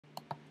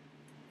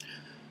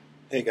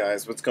Hey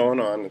guys, what's going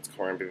on? It's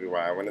Corin BBY.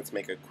 I wanted to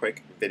make a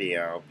quick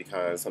video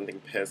because something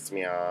pissed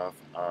me off.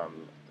 I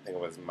think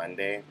it was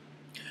Monday.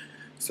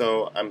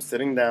 So I'm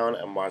sitting down,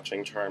 I'm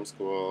watching Charm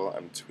School,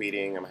 I'm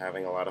tweeting, I'm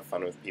having a lot of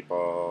fun with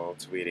people,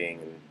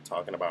 tweeting and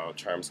talking about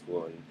Charm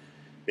School and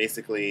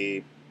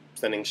basically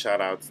sending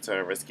shout outs to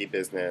Risky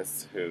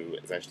Business, who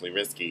is actually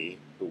Risky,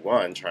 who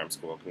won Charm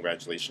School.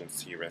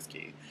 Congratulations to you,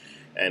 Risky.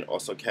 And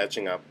also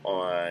catching up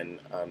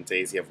on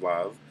Daisy of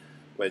Love,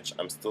 which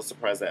I'm still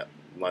surprised that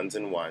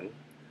London won.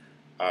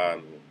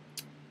 Um,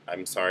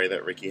 I'm sorry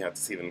that Ricky had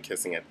to see them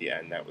kissing at the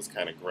end. That was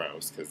kind of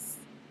gross because,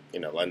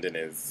 London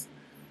is.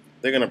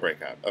 They're going to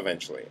break up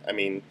eventually. I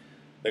mean,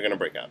 they're going to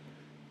break up.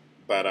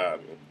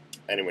 But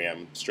anyway,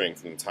 I'm straying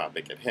from the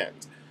topic at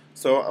hand.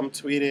 So I'm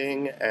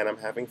tweeting and I'm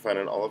having fun,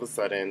 and all of a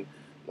sudden,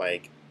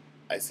 like,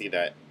 I see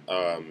that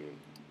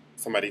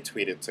somebody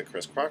tweeted to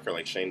Chris Crocker,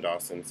 like Shane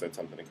Dawson said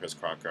something to Chris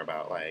Crocker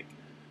about, like,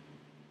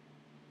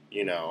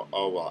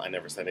 oh, well, I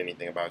never said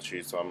anything about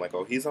you. So I'm like,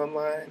 oh, he's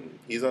online.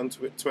 He's on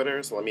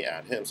Twitter, so let me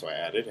add him. So I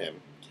added him.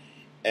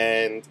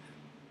 And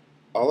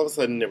all of a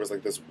sudden, there was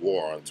like this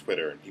war on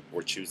Twitter, and people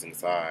were choosing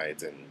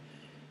sides. And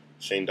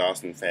Shane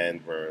Dawson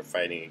fans were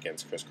fighting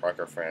against Chris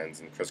Crocker fans,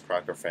 and Chris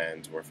Crocker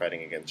fans were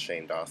fighting against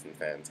Shane Dawson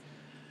fans.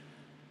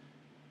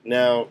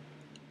 Now,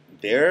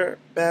 their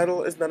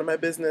battle is none of my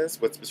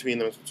business. What's between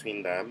them is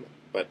between them.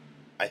 But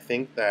I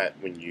think that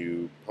when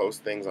you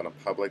post things on a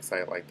public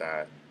site like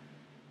that,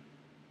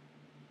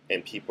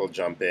 and people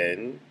jump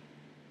in,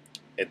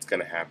 it's going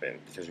to happen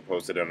because you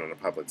posted it on a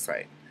public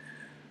site.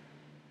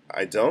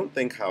 I don't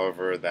think,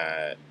 however,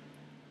 that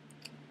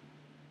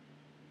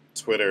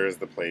Twitter is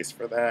the place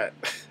for that.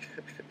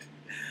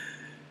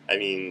 I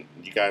mean,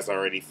 you guys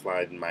already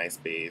flood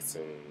MySpace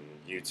and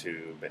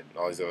YouTube and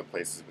all these other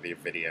places with your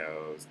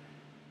videos.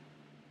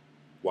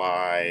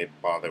 Why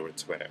bother with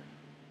Twitter?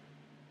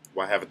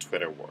 Why have a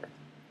Twitter war?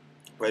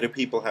 Why do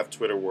people have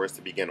Twitter wars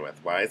to begin with?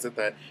 Why is it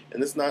that,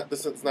 and this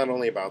is not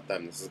only about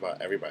them, this is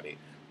about everybody.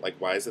 Like,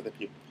 why is it that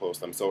people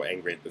post, I'm so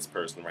angry at this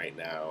person right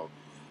now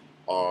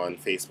on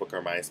Facebook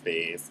or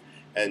MySpace,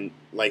 and,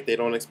 like, they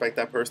don't expect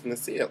that person to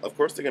see it. Of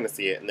course they're going to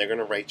see it, and they're going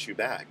to write you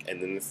back.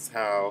 And then this is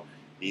how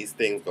these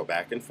things go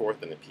back and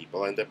forth, and the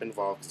people end up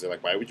involved, because they're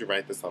like, why would you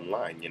write this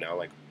online,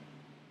 Like,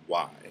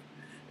 why?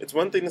 It's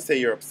one thing to say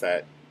you're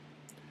upset,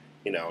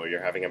 or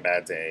you're having a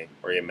bad day,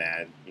 or you're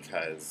mad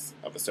because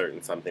of a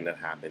certain something that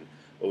happened.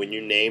 But when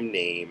you name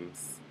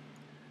names,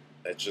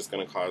 that's just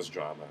going to cause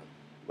drama.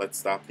 Let's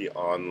stop the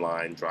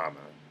online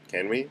drama.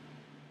 Can we?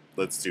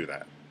 Let's do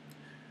that.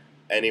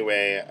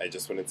 Anyway, I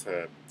just wanted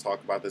to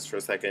talk about this for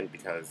a second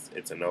because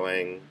it's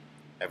annoying.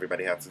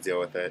 Everybody has to deal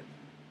with it.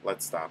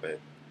 Let's stop it.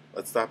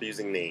 Let's stop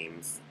using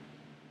names.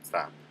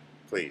 Stop.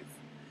 Please.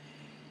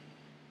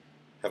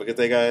 Have a good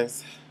day,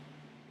 guys.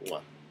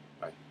 Mwah.